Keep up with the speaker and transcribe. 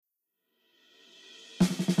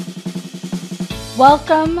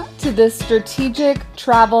Welcome to the Strategic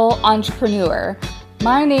Travel Entrepreneur.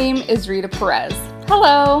 My name is Rita Perez.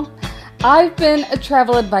 Hello. I've been a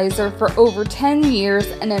travel advisor for over 10 years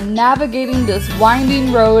and am navigating this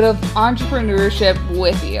winding road of entrepreneurship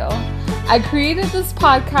with you. I created this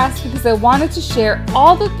podcast because I wanted to share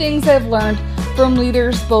all the things I've learned from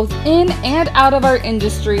leaders both in and out of our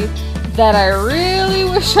industry that I really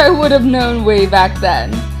wish I would have known way back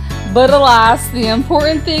then. But alas, the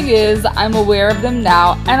important thing is I'm aware of them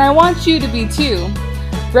now, and I want you to be too.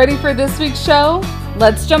 Ready for this week's show?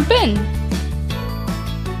 Let's jump in.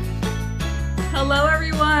 Hello,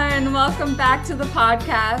 everyone. Welcome back to the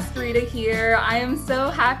podcast. Rita here. I am so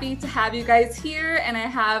happy to have you guys here, and I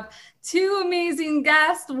have two amazing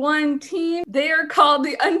guests, one team. They are called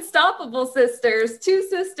the Unstoppable Sisters, two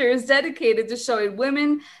sisters dedicated to showing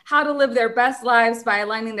women how to live their best lives by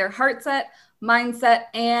aligning their heart set, mindset,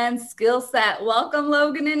 and skill set. Welcome,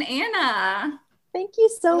 Logan and Anna. Thank you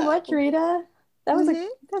so much, Rita. That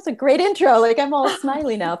was a great intro. Like, I'm all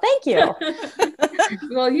smiley now. Thank you.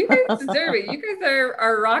 Well, you guys deserve it. You guys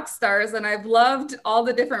are rock stars, and I've loved all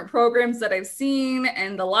the different programs that I've seen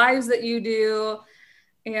and the lives that you do.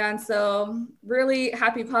 And so really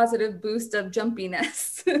happy positive boost of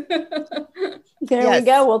jumpiness. There we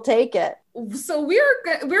go. We'll take it. So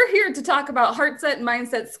we're here to talk about Heartset,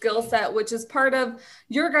 mindset, skill set, which is part of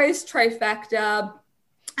your guys' trifecta.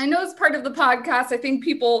 I know it's part of the podcast. I think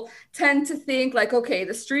people tend to think like, okay,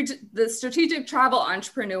 the strategic travel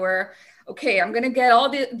entrepreneur. Okay, I'm going to get all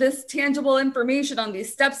this tangible information on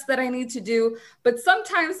these steps that I need to do. But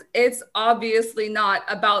sometimes it's obviously not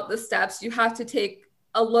about the steps. You have to take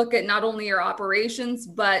a look at not only your operations,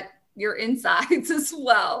 but your insides as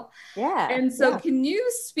well. Yeah. And so can you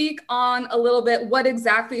speak on a little bit what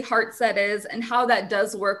exactly Heartset is and how that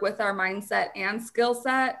does work with our mindset and skill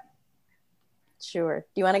set? Sure.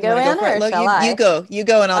 Do you want to go, Anna, or Look, shall I? You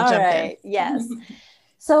go and I'll jump in. Yes.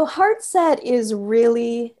 So Heartset is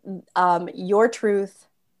really your truth,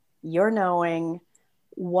 your knowing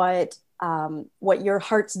what your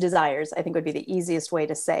heart's desires, I think would be the easiest way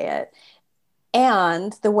to say it.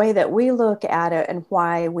 And the way that we look at it and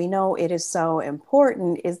why we know it is so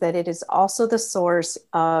important is that it is also the source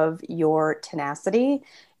of your tenacity,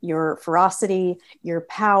 your ferocity, your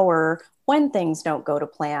power when things don't go to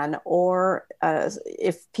plan, or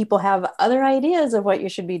if people have other ideas of what you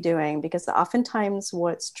should be doing, because oftentimes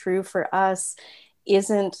what's true for us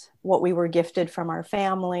isn't what we were gifted from our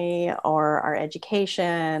family or our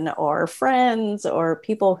education or friends or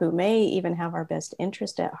people who may even have our best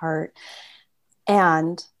interest at heart.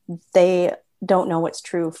 And they don't know what's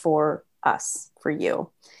true for us, for you.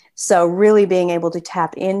 So really being able to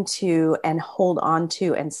tap into and hold on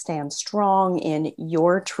to and stand strong in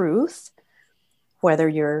your truth, whether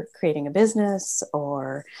you're creating a business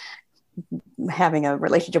or having a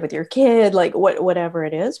relationship with your kid, like whatever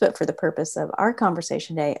it is. But for the purpose of our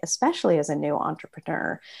conversation today, especially as a new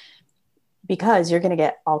entrepreneur, because you're going to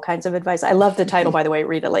get all kinds of advice. I love the title, by the way,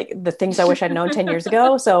 Rita, like the things I wish I'd known 10 years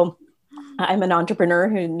ago. So I'm an entrepreneur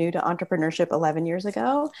who knew to entrepreneurship 11 years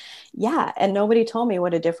ago. Yeah. And nobody told me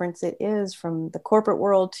what a difference it is from the corporate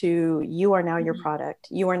world to you are now your product.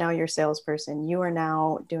 You are now your salesperson. You are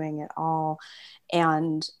now doing it all.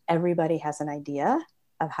 And everybody has an idea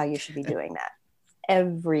of how you should be doing that.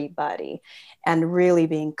 Everybody. And really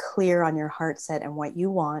being clear on your heart set and what you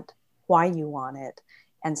want, why you want it,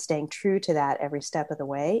 and staying true to that every step of the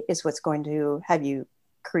way is what's going to have you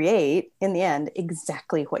create in the end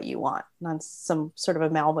exactly what you want, not some sort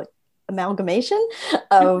of amalgamation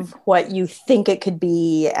of what you think it could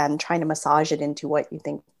be and trying to massage it into what you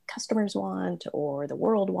think customers want or the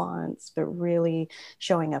world wants, but really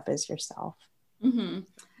showing up as yourself. Mm-hmm.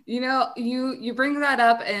 You know, you bring that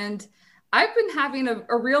up, and I've been having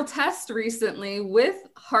a real test recently with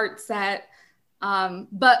Heartset.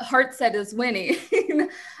 But Heartset is winning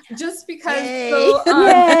just because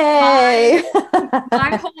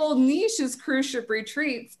my whole niche is cruise ship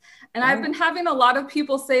retreats. And I've been having a lot of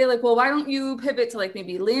people say like, well, why don't you pivot to like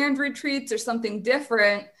maybe land retreats or something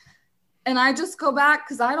different? And I just go back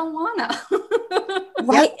because I don't want to.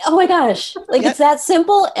 Right. Oh my gosh. Like it's that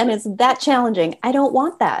simple and it's that challenging. I don't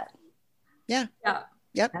want that. Yeah.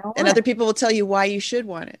 Yep. And other people will tell you why you should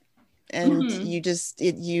want it. And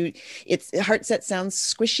it's Heartset sounds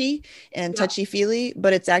squishy and touchy-feely,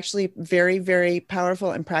 but it's actually very, very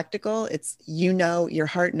powerful and practical. It's, your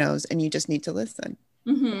heart knows, and you just need to listen.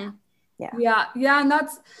 Mm-hmm. Yeah. And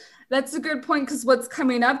that's a good point, because what's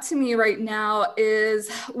coming up to me right now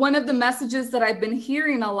is one of the messages that I've been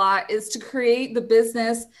hearing a lot is to create the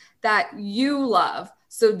business that you love.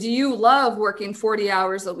 So do you love working 40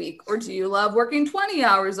 hours a week, or do you love working 20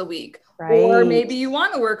 hours a week? Right. Or maybe you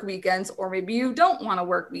want to work weekends, or maybe you don't want to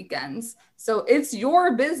work weekends. So it's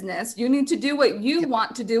your business. You need to do what you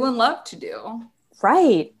want to do and love to do.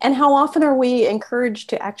 Right. And how often are we encouraged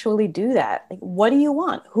to actually do that? Like, what do you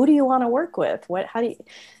want? Who do you want to work with?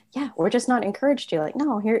 We're just not encouraged to, like,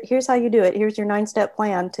 no, here's how you do it. Here's your 9-step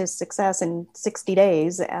plan to success in 60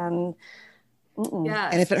 days. And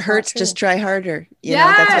and if it hurts, just try harder. You know,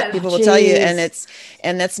 that's what people will tell you. And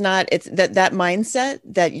that's not, it's that mindset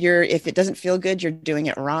that if it doesn't feel good, you're doing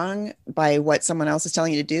it wrong by what someone else is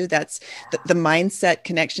telling you to do. That's the mindset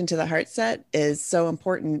connection to the heart set is so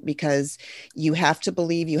important, because you have to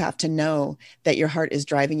believe, you have to know that your heart is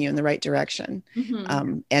driving you in the right direction.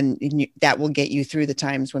 And that will get you through the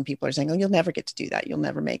times when people are saying, oh, you'll never get to do that. You'll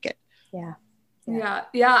never make it.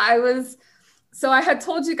 So I had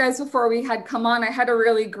told you guys before we had come on, I had a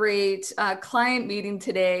really great client meeting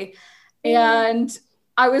today. And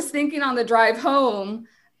I was thinking on the drive home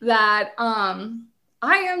that I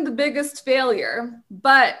am the biggest failure,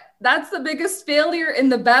 but that's the biggest failure in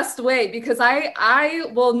the best way, because I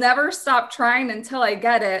will never stop trying until I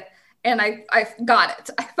get it. And I got it.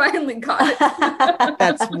 I finally got it.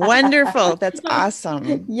 That's wonderful. That's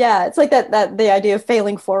awesome. Yeah. It's like that the idea of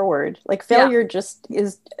failing forward, like failure just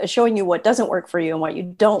is showing you what doesn't work for you and what you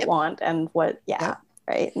don't want and what,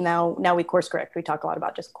 right. Now we course correct. We talk a lot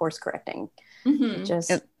about just course correcting.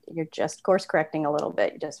 You're just course correcting a little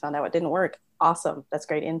bit. You just found out what didn't work. Awesome. That's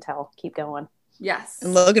great intel. Keep going. Yes.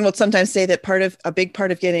 And Logan will sometimes say that a big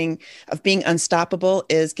part of being unstoppable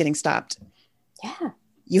is getting stopped. Yeah.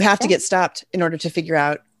 You have to get stopped in order to figure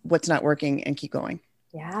out what's not working and keep going.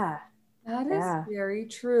 Yeah. That is very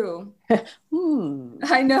true.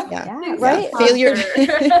 I know. Yeah. Right. Failure.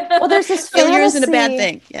 Well, there's this failure isn't a bad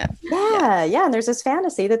thing. Yeah. And there's this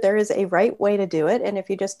fantasy that there is a right way to do it. And if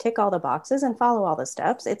you just tick all the boxes and follow all the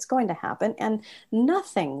steps, it's going to happen. And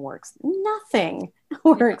nothing works. Nothing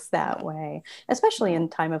works that way, especially in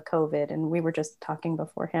time of COVID. And we were just talking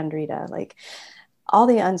beforehand, Rita, like all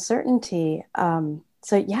the uncertainty.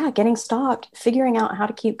 So getting stopped, figuring out how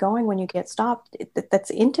to keep going when you get stopped, that's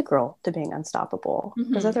integral to being unstoppable.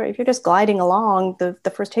 Because if you're just gliding along,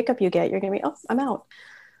 the first hiccup you get, you're going to be, oh, I'm out.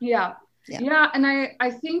 Yeah. And I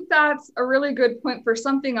think that's a really good point for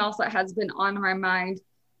something else that has been on my mind,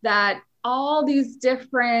 that all these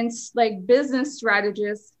different like business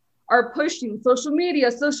strategists are pushing social media.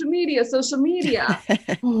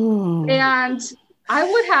 And I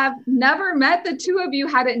would have never met the two of you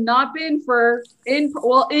had it not been for in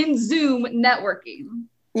Zoom networking.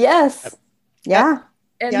 Yes. Yeah.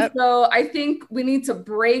 And so I think we need to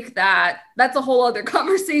break that. That's a whole other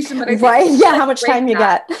conversation, but I think right. Yeah. How much time you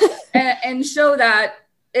got? and show that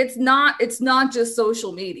it's not just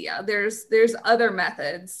social media. There's other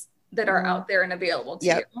methods that are out there and available to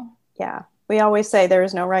you. Yeah. We always say there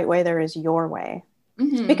is no right way. There is your way.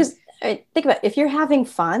 Because think about it, if you're having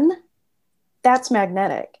fun, that's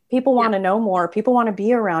magnetic. People want to know more. People want to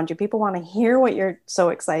be around you. People want to hear what you're so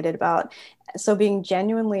excited about. So being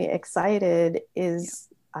genuinely excited is,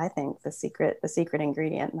 I think, the secret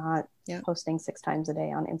ingredient, not posting 6 times a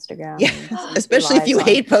day on Instagram. Yeah. Especially if you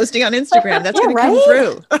hate posting on Instagram, that's going to come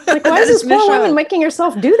through. Like, why is this poor woman making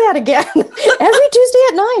herself do that again? Every Tuesday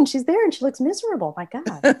at 9, she's there and she looks miserable. My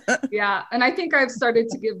God. Yeah. And I think I've started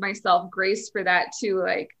to give myself grace for that too.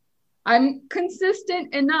 Like, I'm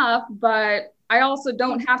consistent enough, but I also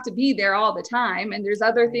don't have to be there all the time. And there's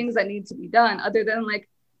other things that need to be done other than like,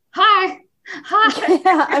 hi.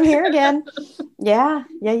 Yeah, I'm here again. Yeah.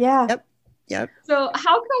 Yep. So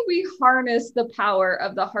how can we harness the power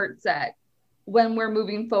of the Heartset when we're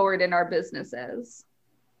moving forward in our businesses?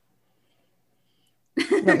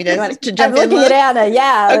 You want me to jump I'm looking in? at Anna.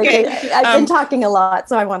 Yeah. Okay. Like, I've been talking a lot,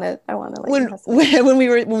 so I want to.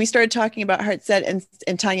 When we started talking about Heartset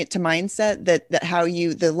and tying it to mindset, that how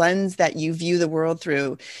the lens that you view the world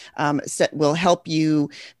through will help you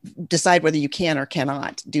decide whether you can or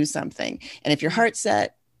cannot do something. And if your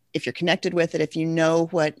Heartset, if you're connected with it, if you know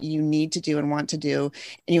what you need to do and want to do,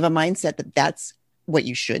 and you have a mindset that that's what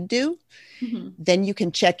you should do, then you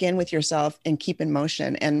can check in with yourself and keep in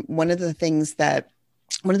motion. And one of the things that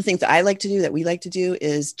I like to do, that we like to do,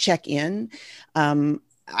 is check in.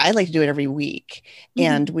 I like to do it every week.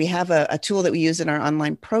 And we have a tool that we use in our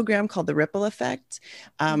online program called the Ripple Effect,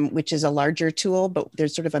 which is a larger tool, but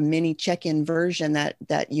there's sort of a mini check-in version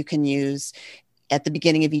that you can use at the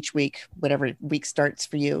beginning of each week, whatever week starts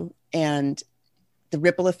for you. And the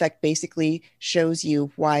Ripple Effect basically shows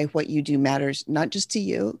you why what you do matters, not just to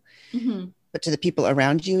you, but to the people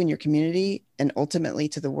around you in your community and ultimately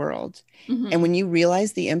to the world. And when you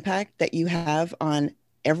realize the impact that you have on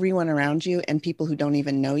everyone around you and people who don't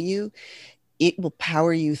even know you, it will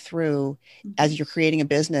power you through. As you're creating a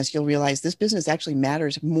business, you'll realize this business actually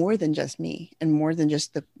matters more than just me and more than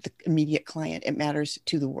just the immediate client. It matters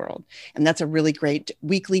to the world. And that's a really great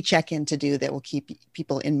weekly check-in to do that will keep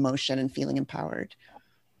people in motion and feeling empowered.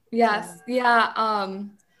 Yes. Yeah.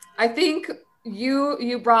 I think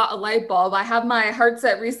you brought a light bulb. I have my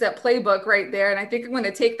Heartset Reset playbook right there, and I think I'm going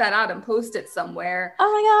to take that out and post it somewhere.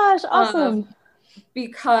 Oh my gosh, awesome.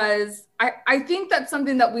 Because I think that's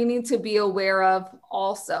something that we need to be aware of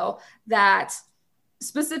also, that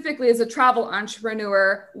specifically as a travel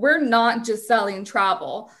entrepreneur, we're not just selling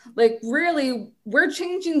travel. Like really, we're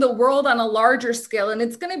changing the world on a larger scale, and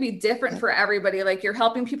it's going to be different for everybody. Like you're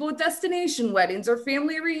helping people with destination weddings or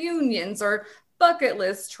family reunions or bucket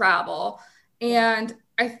list travel. And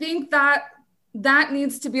I think that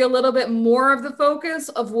needs to be a little bit more of the focus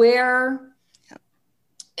of where,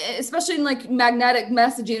 especially in like magnetic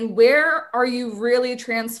messaging, where are you really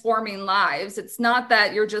transforming lives? It's not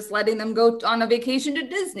that you're just letting them go on a vacation to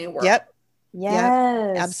Disney World.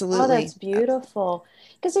 Yes, absolutely. Oh, that's beautiful.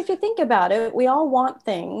 Because if you think about it, we all want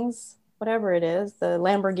things, whatever it is, the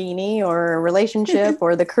Lamborghini or a relationship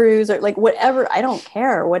or the cruise or like whatever, I don't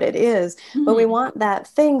care what it is, but we want that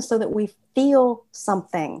thing so that we feel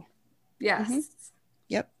something. Yes.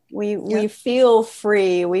 We feel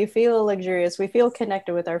free, we feel luxurious, we feel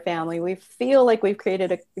connected with our family, we feel like we've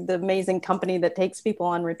created the amazing company that takes people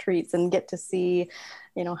on retreats and get to see,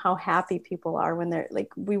 how happy people are when they're like,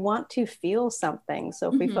 we want to feel something.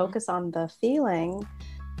 So if we focus on the feeling.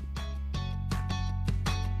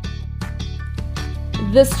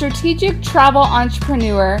 The Strategic Travel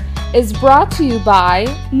Entrepreneur is brought to you by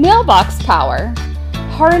Mailbox Power.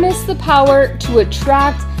 Harness the power to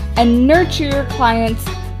attract and nurture your clients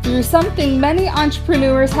through something many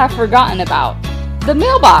entrepreneurs have forgotten about, the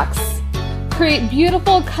mailbox. Create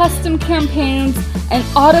beautiful custom campaigns and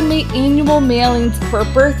automate annual mailings for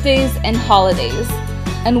birthdays and holidays.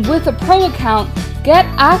 And with a pro account, get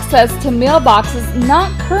access to mailboxes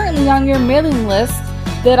not currently on your mailing list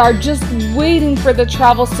that are just waiting for the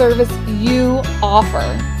travel service you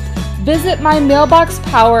offer. Visit my Mailbox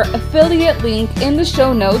Power affiliate link in the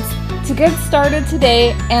show notes to get started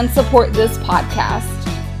today and support this podcast.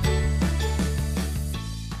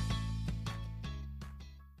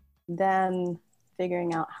 Then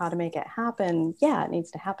figuring out how to make it happen. Yeah, it needs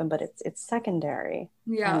to happen, but it's secondary.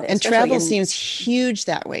 Yeah. And travel seems huge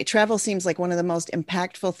that way. Travel seems like one of the most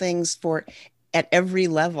impactful things at every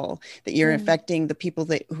level, that you're affecting the people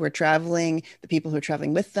who are traveling, the people who are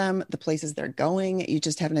traveling with them, the places they're going. You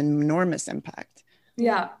just have an enormous impact.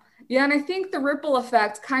 Yeah. Yeah. And I think the ripple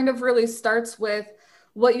effect kind of really starts with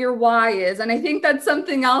what your why is. And I think that's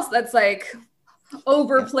something else that's like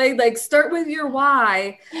overplayed, like start with your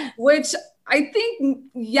why, which I think,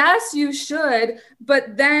 yes, you should,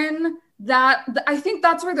 but then I think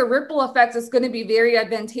that's where the ripple effect is going to be very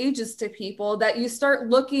advantageous to people, that you start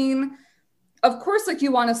looking, of course, like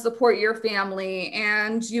you want to support your family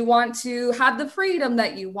and you want to have the freedom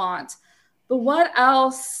that you want, but what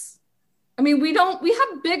else? I mean, we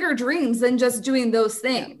have bigger dreams than just doing those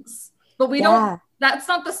things, but we don't, that's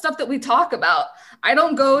not the stuff that we talk about. I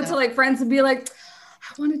don't go to like friends and be like,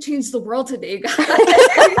 I want to change the world today, guys.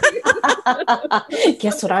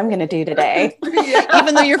 Guess what I'm going to do today?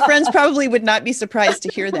 Even though your friends probably would not be surprised to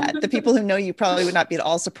hear that. The people who know you probably would not be at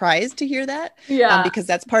all surprised to hear that. Because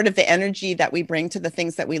that's part of the energy that we bring to the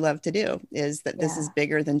things that we love to do, is that this is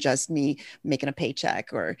bigger than just me making a paycheck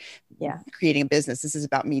or creating a business. This is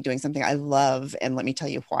about me doing something I love. And let me tell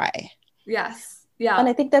you why. Yes. Yeah. And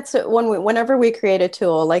I think that's whenever we create a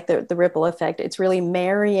tool like the ripple effect, it's really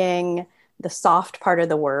marrying the soft part of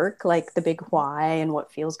the work, like the big why and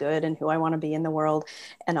what feels good and who I want to be in the world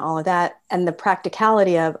and all of that. And the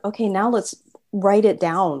practicality of, okay, now let's write it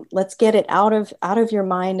down. Let's get it out of your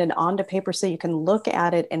mind and onto paper so you can look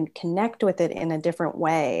at it and connect with it in a different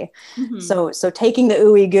way. So taking the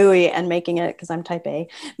ooey gooey and making it, because I'm type A,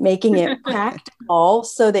 making it practical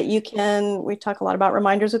so that we talk a lot about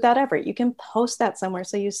reminders without effort. You can post that somewhere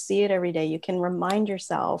so you see it every day. You can remind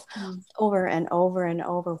yourself over and over and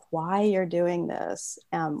over why you're doing this,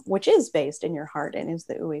 which is based in your heart and is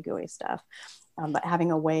the ooey gooey stuff. But having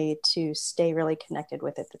a way to stay really connected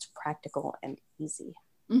with it that's practical and easy.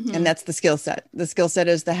 And that's the skill set. The skill set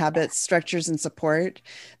is the habits, structures, and support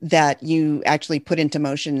that you actually put into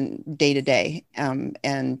motion day to day. And,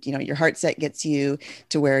 your heart set gets you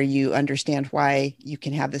to where you understand why you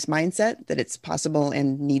can have this mindset, that it's possible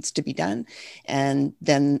and needs to be done. And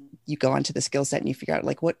then you go on to the skill set and you figure out,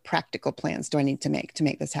 like, what practical plans do I need to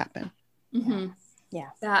make this happen? Yeah.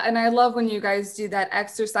 Yeah. And I love when you guys do that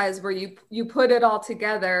exercise where you put it all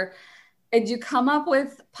together and you come up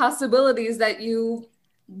with possibilities that you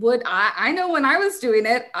would, I know when I was doing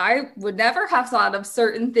it, I would never have thought of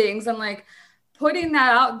certain things, and like putting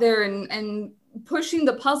that out there and pushing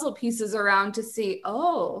the puzzle pieces around to see,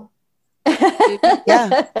 oh,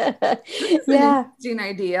 Yeah. that's an interesting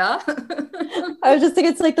idea. I was just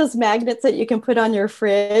thinking, it's like those magnets that you can put on your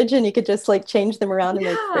fridge and you could just like change them around and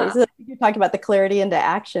make phrases. You talked about the clarity into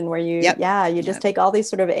action, where you, just take all these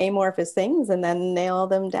sort of amorphous things and then nail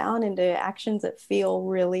them down into actions that feel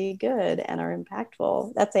really good and are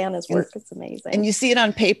impactful. That's Anna's work. It's amazing. And you see it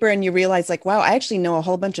on paper and you realize like, wow, I actually know a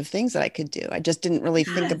whole bunch of things that I could do. I just didn't really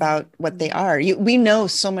think about what they are. We know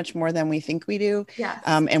so much more than we think we do. Yes.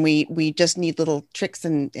 And we just need little tricks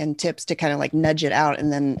and tips to kind of like nudge it out.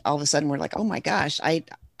 And then all of a sudden we're like, oh my gosh, I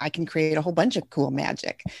can create a whole bunch of cool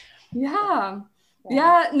magic. Yeah.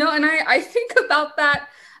 No, and I think about that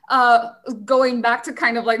going back to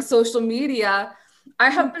kind of like social media. I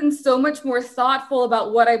have been so much more thoughtful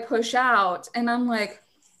about what I push out. And I'm like,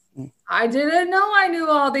 I didn't know I knew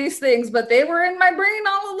all these things, but they were in my brain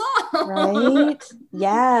all along. Right.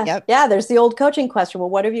 Yeah. Yep. Yeah. There's the old coaching question. Well,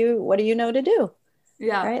 what do you know to do?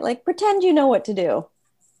 Yeah. Right. Like pretend you know what to do.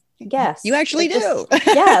 Yes. You actually do.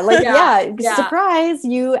 Surprise.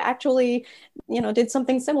 You actually, did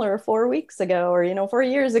something similar 4 weeks ago, or, 4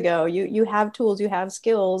 years ago. You have tools, you have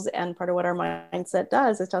skills. And part of what our mindset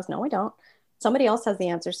does is tell us, no, we don't. Somebody else has the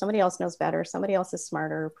answer. Somebody else knows better. Somebody else is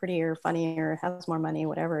smarter, prettier, funnier, has more money,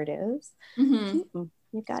 whatever it is. Mm-hmm.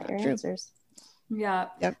 You've got your answers. Yeah.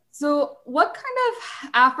 Yep. So what kind of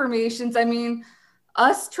affirmations, I mean,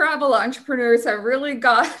 us travel entrepreneurs have really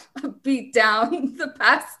got beat down the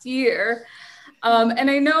past year. And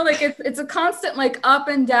I know like it's a constant like up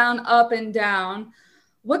and down, up and down.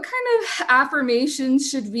 What kind of affirmations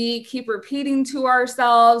should we keep repeating to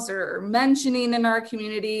ourselves or mentioning in our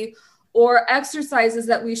community, or exercises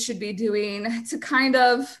that we should be doing to kind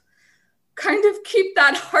of keep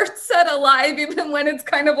that heart set alive, even when it's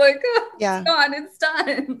kind of like, it's gone, it's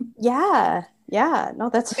done. Yeah, no,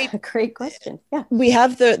 that's a great question. Yeah. We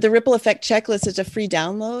have the Ripple Effect checklist. It's a free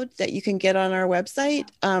download that you can get on our website.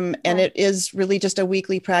 And it is really just a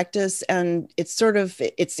weekly practice. And it's sort of,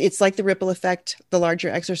 it's like the Ripple Effect, the larger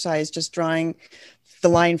exercise, just drawing the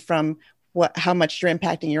line from how much you're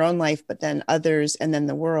impacting your own life, but then others, and then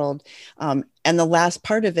the world. And the last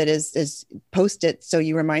part of it is post it. So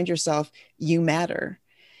you remind yourself you matter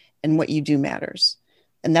and what you do matters.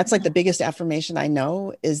 And that's like the biggest affirmation I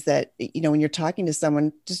know, is that, when you're talking to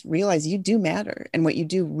someone, just realize you do matter and what you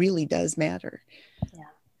do really does matter.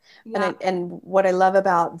 Yeah. And what I love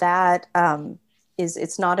about that is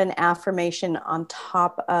it's not an affirmation on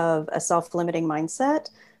top of a self-limiting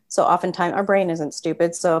mindset. So oftentimes our brain isn't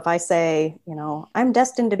stupid. So if I say, I'm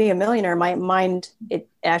destined to be a millionaire, my mind, it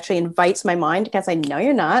actually invites my mind to say, no,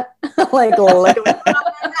 you're not. Like, look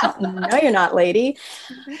at no, you're not, lady.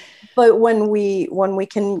 But when we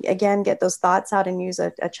can, again, get those thoughts out and use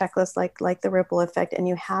a checklist like the Ripple Effect, and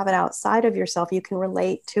you have it outside of yourself, you can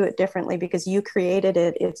relate to it differently because you created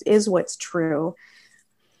it. It is what's true.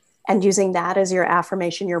 And using that as your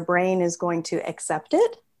affirmation, your brain is going to accept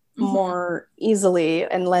it more easily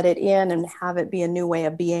and let it in and have it be a new way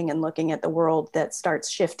of being and looking at the world that starts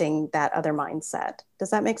shifting that other mindset.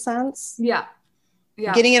 Does that make sense? Yeah.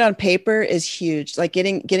 Yeah. Getting it on paper is huge. Like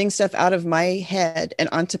getting stuff out of my head and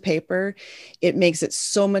onto paper, it makes it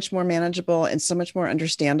so much more manageable and so much more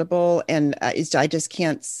understandable. And I just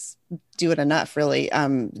can't do it enough, really.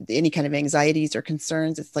 Any kind of anxieties or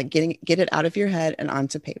concerns, it's like get it out of your head and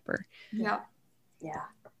onto paper. Yeah.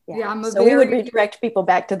 So we would redirect people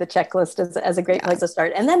back to the checklist as a great place to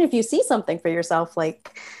start. And then if you see something for yourself,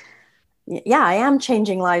 like, I am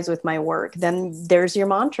changing lives with my work, then there's your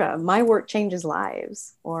mantra. My work changes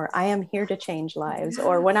lives, or I am here to change lives,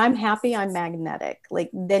 or when I'm happy, I'm magnetic. Like,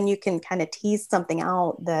 then you can kind of tease something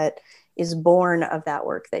out that is born of that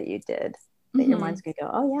work that you did, that your mind's going to go,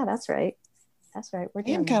 oh yeah, that's right. We're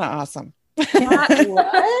doing kind of awesome.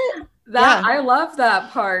 I love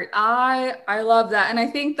that part. I love that. And I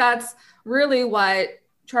think that's really what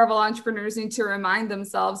travel entrepreneurs need to remind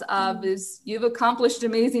themselves of, is you've accomplished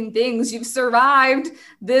amazing things. You've survived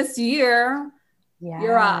this year.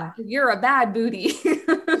 Yeah. You're a bad booty.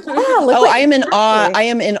 I am in awe. I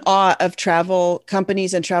am in awe of travel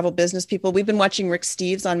companies and travel business people. We've been watching Rick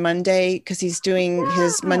Steves on Monday because he's doing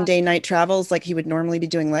his Monday night travels like he would normally be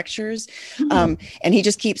doing lectures. And he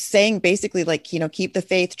just keeps saying basically like, keep the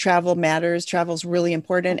faith, travel matters. Travel's really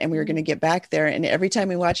important. And we're going to get back there. And every time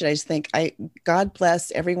we watch it, I just think, God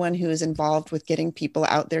bless everyone who is involved with getting people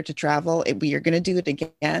out there to travel. We are going to do it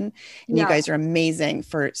again. And you guys are amazing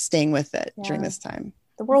for staying with it during this time.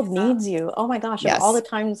 The world needs you. Oh my gosh. Yes. All the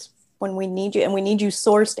times when we need you, and we need you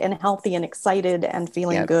sourced and healthy and excited and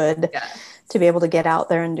feeling good to be able to get out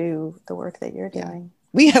there and do the work that you're doing.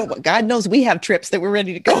 We have, God knows we have trips that we're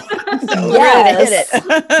ready to go. So we're ready to hit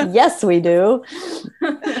it. Yes, we do.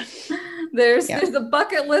 There's a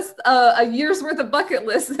bucket list, a year's worth of bucket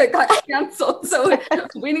lists that got canceled. So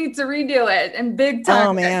we need to redo it and big time.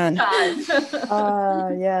 Oh man.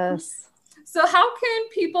 Yes. So how can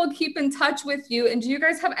people keep in touch with you? And do you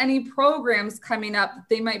guys have any programs coming up that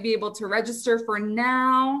they might be able to register for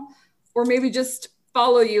now, or maybe just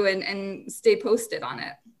follow you and stay posted on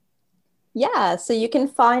it? Yeah, so you can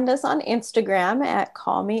find us on Instagram at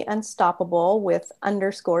Call Me Unstoppable with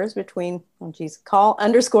underscores between, call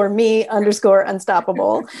underscore me underscore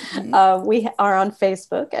unstoppable. We are on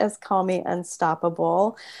Facebook as Call Me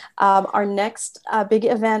Unstoppable. Our next big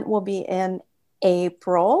event will be in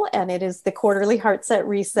April, and it is the quarterly Heartset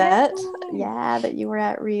Reset. That you were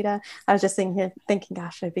at, Rita. I was just thinking,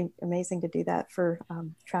 gosh, it'd be amazing to do that for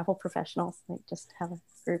travel professionals. Like just have a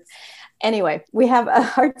group. Anyway, we have a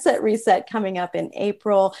Heartset Reset coming up in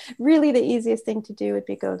April. Really, the easiest thing to do would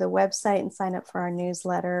be go to the website and sign up for our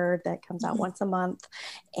newsletter that comes out once a month,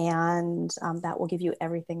 and that will give you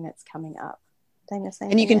everything that's coming up.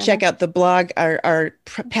 And you can check out the blog. Our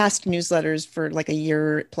past newsletters for like a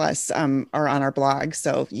year plus are on our blog.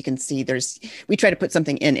 So you can see we try to put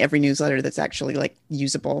something in every newsletter that's actually like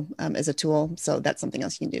usable as a tool. So that's something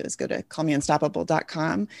else you can do is go to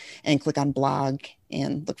callmeunstoppable.com and click on blog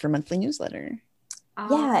and look for monthly newsletter.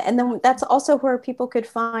 Yeah, and then that's also where people could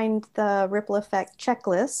find the Ripple Effect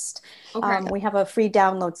checklist. We have a free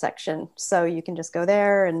download section, so you can just go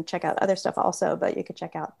there and check out other stuff also, but you could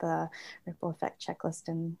check out the Ripple Effect checklist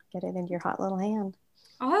and get it into your hot little hand.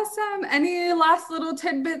 Awesome. Any last little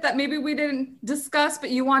tidbit that maybe we didn't discuss, but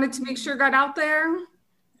you wanted to make sure got out there?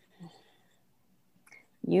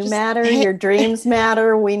 You matter. Your dreams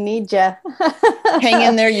matter. We need you. Hang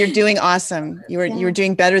in there. You're doing awesome. You're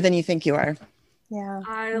doing better than you think you are. Yeah.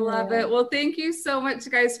 I love it. Well, thank you so much,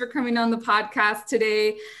 guys, for coming on the podcast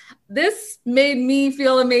today. This made me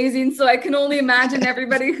feel amazing. So I can only imagine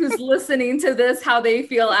everybody who's listening to this, how they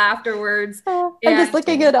feel afterwards. I'm just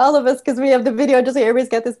looking at all of us because we have the video, just everybody's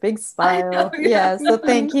got this big smile. So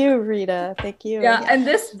thank you, Rita. Thank you. Yeah. And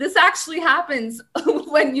this actually happens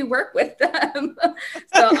when you work with them.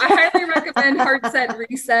 So I highly recommend Heartset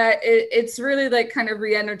Reset. It's really like kind of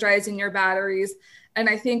re-energizing your batteries. And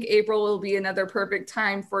I think April will be another perfect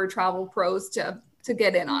time for travel pros to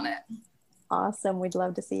get in on it. Awesome. We'd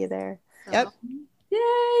love to see you there. Yep.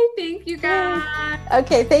 Yay. Thank you, guys.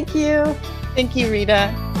 Okay. Thank you. Thank you,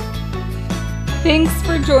 Rita. Thanks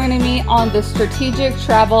for joining me on The Strategic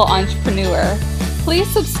Travel Entrepreneur. Please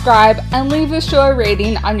subscribe and leave a show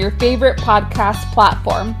rating on your favorite podcast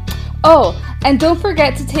platform. Oh, and don't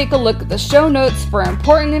forget to take a look at the show notes for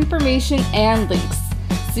important information and links.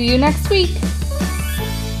 See you next week.